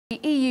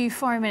The EU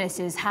foreign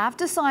ministers have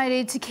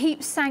decided to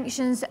keep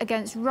sanctions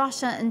against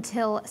Russia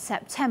until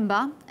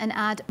September and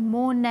add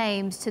more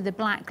names to the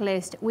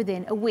blacklist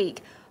within a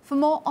week. For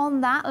more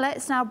on that,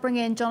 let's now bring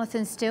in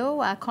Jonathan Steele,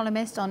 a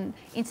columnist on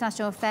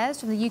international affairs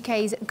from the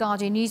UK's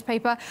Guardian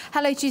newspaper.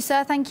 Hello to you,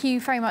 sir. Thank you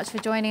very much for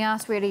joining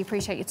us. Really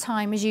appreciate your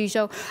time, as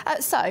usual.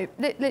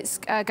 Let's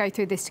go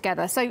through this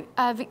together. So,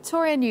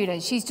 Victoria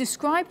Nuland, she's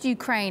described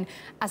Ukraine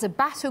as a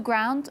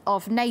battleground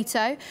of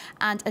NATO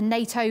and a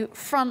NATO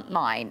front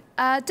line.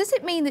 Does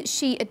it mean that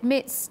she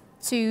admits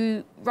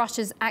to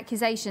Russia's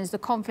accusations the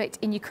conflict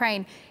in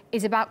Ukraine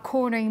is about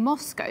cornering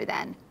Moscow,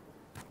 then?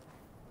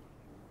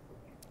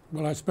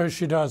 Well, I suppose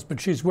she does,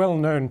 but she's well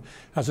known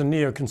as a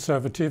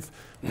neoconservative.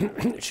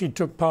 She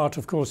took part,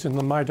 of course, in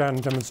the Maidan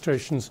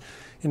demonstrations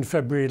in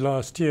February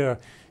last year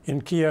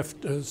in Kiev,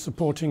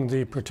 supporting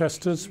the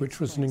protesters, which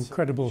was an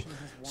incredible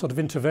sort of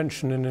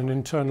intervention in an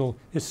internal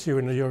issue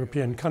in a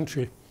European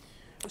country.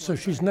 So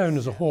she's known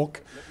as a hawk.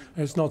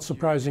 It's not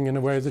surprising in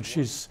a way that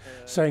she's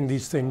saying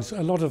these things.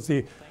 A lot of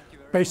the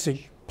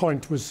basic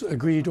point was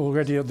agreed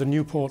already at the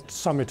Newport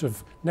summit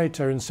of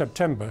NATO in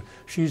September.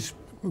 She's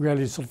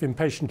really sort of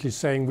impatiently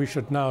saying we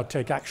should now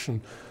take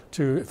action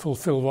to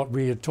fulfill what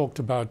we had talked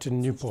about in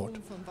Newport.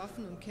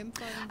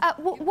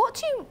 What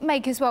do you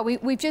make as well?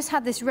 We've just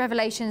had this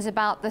revelations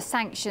about the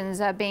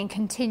sanctions being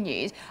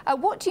continued.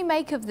 What do you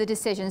make of the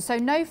decision? So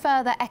no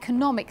further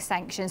economic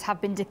sanctions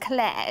have been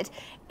declared.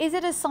 Is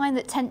it a sign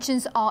that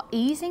tensions are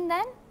easing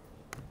then?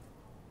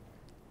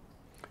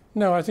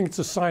 No, I think it's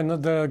a sign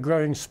that there are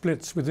growing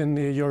splits within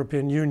the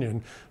European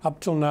Union. Up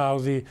till now,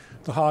 the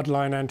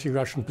hardline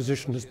anti-Russian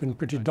position has been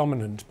pretty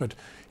dominant, but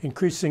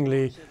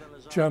increasingly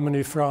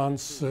Germany,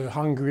 France,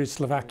 Hungary,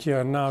 Slovakia,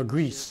 and now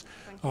Greece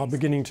are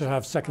beginning to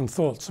have second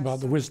thoughts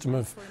about the wisdom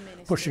of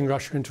pushing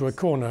Russia into a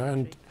corner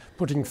and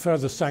putting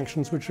further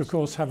sanctions, which of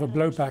course have a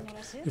blowback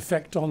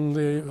effect on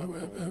the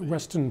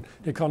Western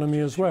economy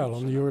as well,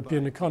 on the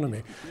European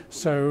economy.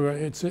 So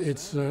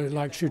it's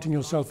like shooting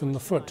yourself in the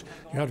foot.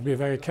 You have to be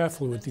very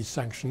careful with these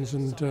sanctions,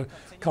 and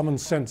common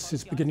sense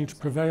is beginning to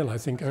prevail, I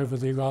think, over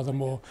the rather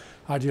more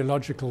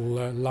ideological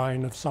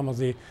line of some of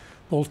the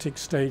Baltic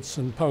states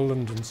and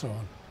Poland and so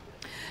on.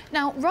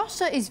 Now,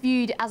 Russia is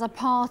viewed as a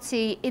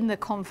party in the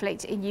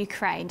conflict in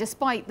Ukraine,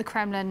 despite the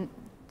Kremlin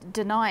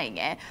denying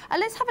it.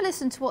 Let's have a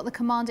listen to what the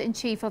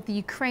Commander-in-Chief of the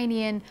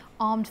Ukrainian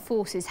Armed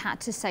Forces had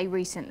to say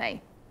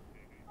recently.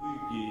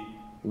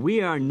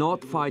 We are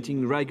not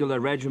fighting regular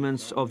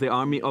regiments of the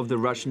army of the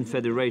Russian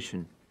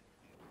Federation.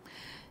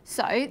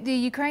 So, the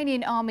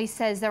Ukrainian army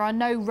says there are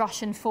no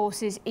Russian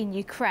forces in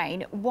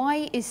Ukraine.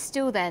 Why is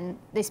still then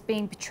this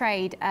being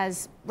portrayed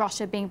as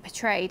Russia being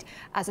portrayed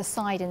as a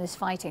side in this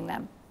fighting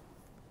then?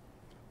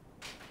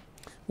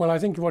 Well, I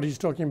think what he's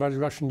talking about is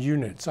Russian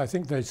units. I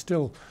think they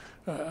still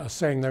are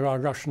saying there are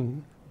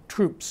Russian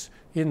troops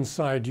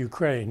inside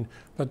Ukraine,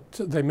 but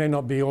they may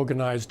not be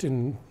organized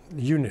in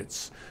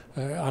units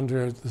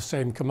under the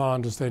same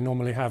command as they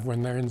normally have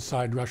when they're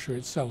inside Russia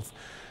itself.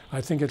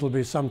 I think it'll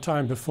be some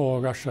time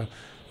before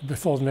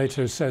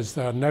NATO says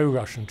there are no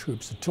Russian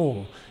troops at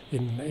all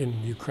in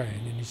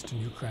Ukraine, in eastern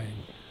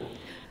Ukraine.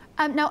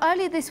 Now,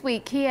 earlier this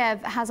week,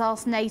 Kiev has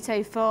asked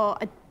NATO for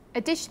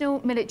additional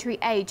military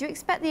aid. Do you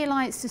expect the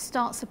alliance to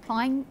start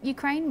supplying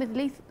Ukraine with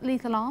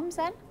lethal arms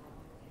then?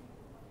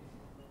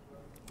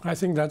 I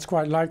think that's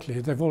quite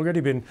likely. There have already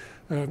been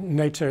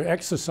NATO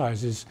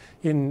exercises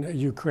in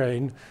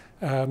Ukraine,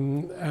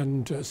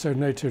 and so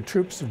NATO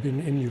troops have been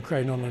in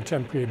Ukraine on a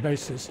temporary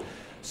basis.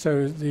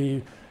 So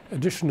the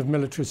addition of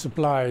military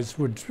supplies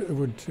would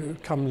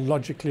come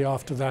logically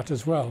after that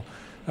as well.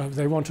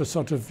 They want to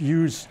sort of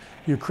use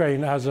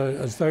Ukraine as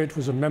though it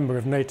was a member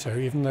of NATO,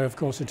 even though of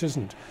course it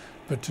isn't,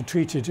 but to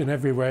treat it in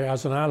every way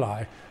as an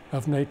ally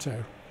of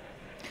NATO.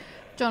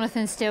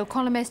 Jonathan Steele,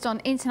 columnist on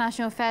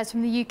international affairs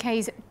from the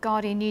UK's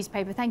Guardian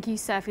newspaper. Thank you,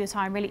 sir, for your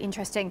time. Really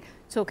interesting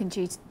talking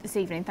to you this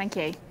evening. Thank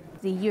you.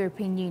 The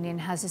European Union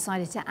has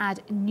decided to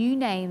add new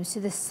names to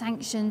the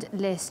sanctioned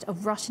list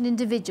of Russian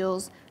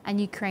individuals and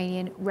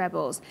Ukrainian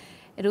rebels.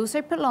 It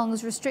also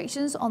prolongs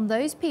restrictions on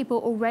those people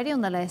already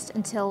on the list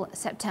until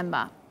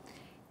September.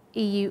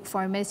 EU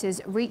foreign ministers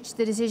reached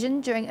the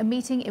decision during a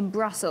meeting in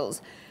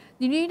Brussels.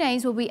 The new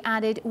names will be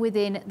added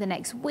within the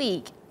next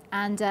week.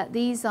 And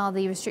these are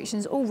the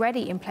restrictions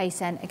already in place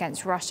then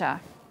against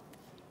Russia.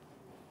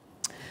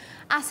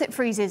 Asset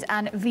freezes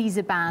and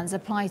visa bans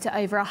apply to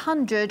over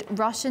 100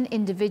 Russian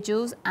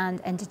individuals and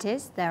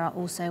entities. There are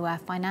also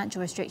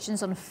financial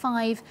restrictions on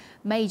 5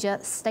 major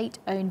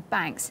state-owned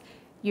banks.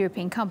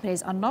 European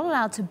companies are not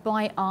allowed to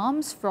buy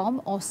arms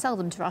from or sell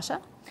them to Russia.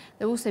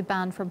 They're also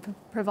banned from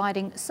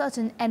providing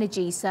certain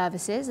energy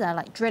services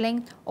like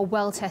drilling or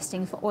well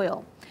testing for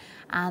oil.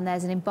 And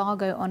there's an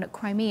embargo on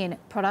Crimean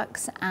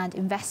products and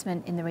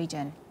investment in the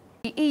region.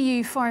 The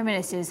EU foreign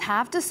ministers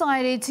have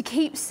decided to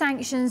keep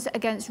sanctions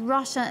against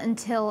Russia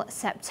until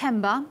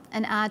September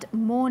and add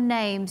more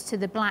names to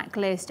the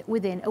blacklist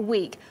within a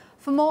week.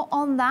 For more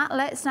on that,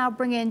 let's now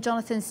bring in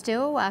Jonathan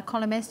Steele, a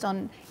columnist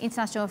on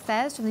international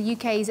affairs from the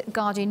UK's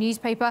Guardian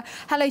newspaper.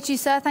 Hello to you,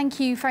 sir.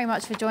 Thank you very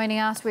much for joining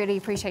us. Really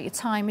appreciate your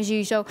time, as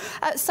usual.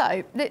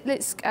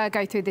 Let's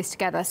go through this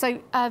together. So,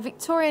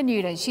 Victoria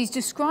Newland, she's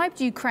described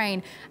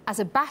Ukraine as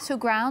a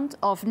battleground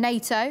of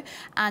NATO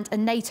and a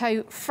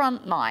NATO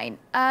front line.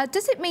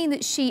 Does it mean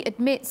that she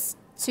admits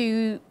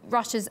to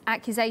Russia's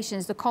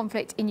accusations the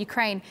conflict in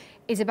Ukraine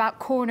is about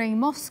cornering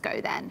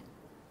Moscow, then?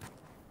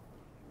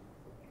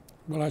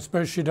 Well, I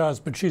suppose she does,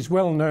 but she's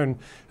well known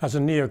as a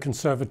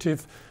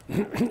neoconservative.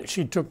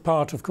 She took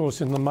part, of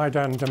course, in the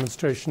Maidan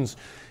demonstrations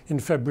in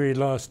February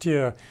last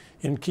year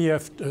in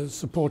Kiev,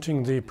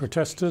 supporting the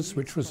protesters,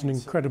 which was an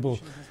incredible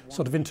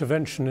sort of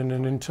intervention in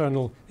an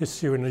internal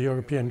issue in a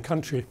European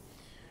country.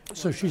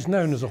 So she's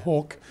known as a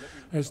hawk.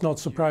 It's not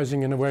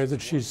surprising in a way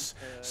that she's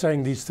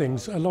saying these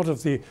things. A lot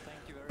of the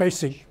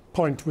basic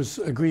point was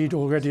agreed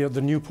already at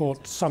the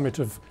Newport summit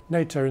of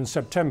NATO in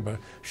September.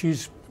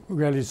 She's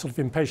really sort of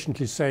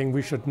impatiently saying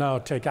we should now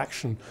take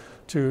action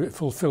to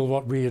fulfill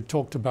what we had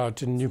talked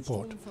about in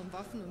Newport.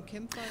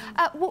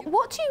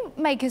 What do you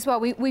make as well?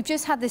 We've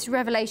just had this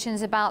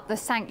revelations about the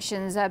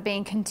sanctions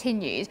being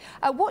continued.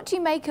 What do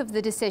you make of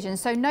the decision?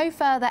 So no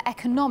further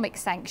economic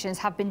sanctions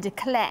have been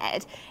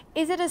declared.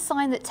 Is it a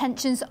sign that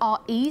tensions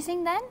are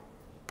easing then?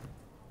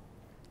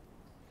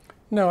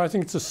 No, I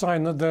think it's a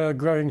sign that there are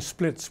growing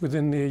splits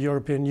within the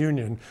European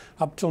Union.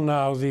 Up till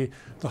now, the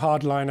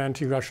hardline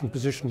anti-Russian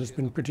position has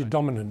been pretty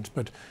dominant,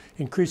 but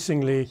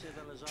increasingly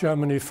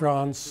Germany,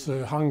 France,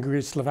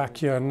 Hungary,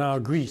 Slovakia, and now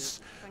Greece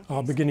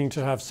are beginning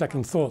to have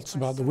second thoughts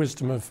about the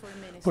wisdom of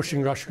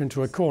pushing Russia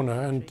into a corner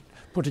and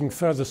putting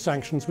further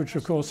sanctions, which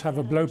of course have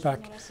a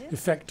blowback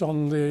effect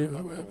on the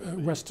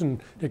Western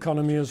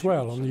economy as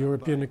well, on the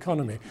European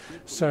economy.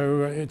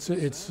 So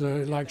it's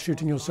like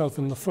shooting yourself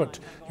in the foot.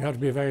 You have to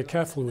be very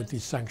careful with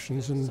these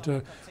sanctions,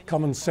 and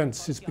common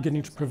sense is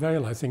beginning to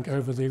prevail, I think,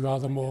 over the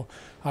rather more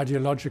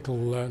ideological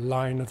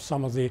line of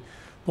some of the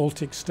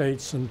Baltic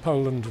states and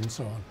Poland and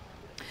so on.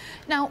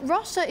 Now,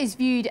 Russia is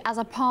viewed as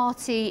a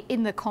party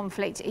in the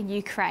conflict in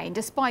Ukraine,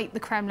 despite the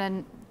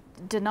Kremlin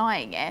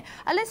denying it.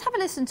 Let's have a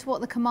listen to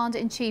what the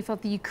Commander-in-Chief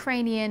of the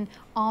Ukrainian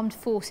Armed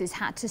Forces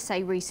had to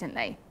say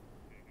recently.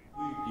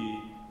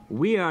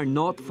 We are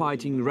not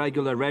fighting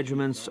regular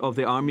regiments of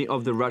the army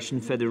of the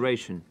Russian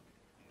Federation.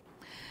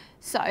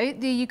 So,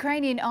 the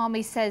Ukrainian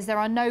army says there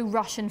are no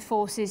Russian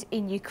forces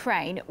in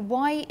Ukraine.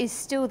 Why is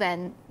still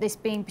then this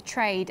being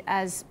portrayed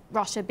as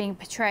Russia being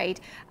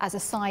portrayed as a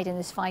side in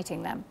this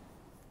fighting then?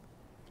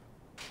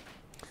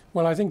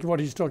 Well, I think what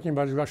he's talking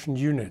about is Russian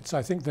units.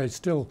 I think they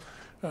still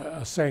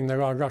are saying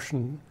there are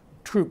Russian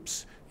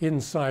troops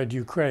inside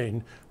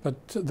Ukraine, but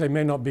they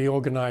may not be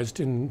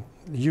organized in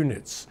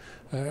units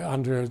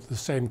under the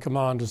same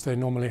command as they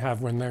normally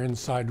have when they're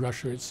inside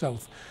Russia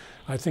itself.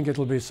 I think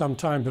it'll be some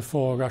time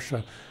before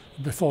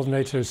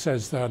NATO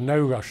says there are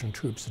no Russian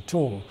troops at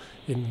all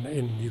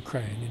in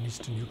Ukraine, in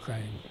eastern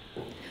Ukraine.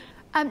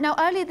 Now,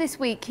 earlier this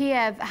week,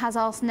 Kiev has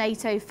asked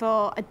NATO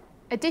for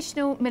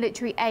additional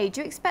military aid.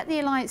 Do you expect the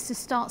alliance to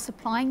start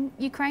supplying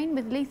Ukraine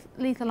with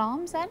lethal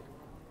arms then?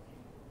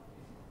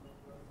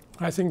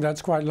 I think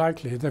that's quite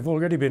likely. There have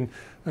already been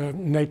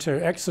NATO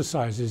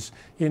exercises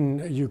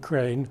in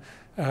Ukraine,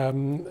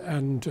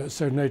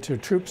 so NATO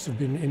troops have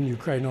been in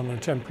Ukraine on a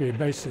temporary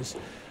basis.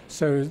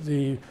 So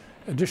the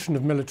addition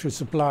of military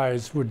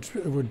supplies would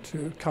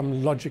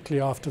come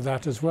logically after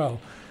that as well.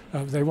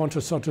 They want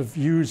to sort of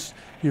use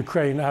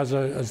Ukraine as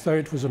though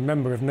it was a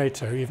member of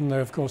NATO, even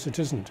though of course it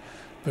isn't,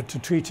 but to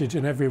treat it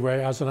in every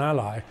way as an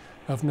ally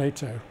of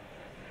NATO.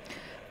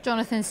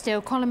 Jonathan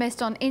Steele,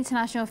 columnist on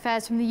international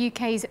affairs from the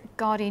UK's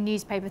Guardian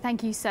newspaper.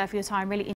 Thank you, sir, for your time. Really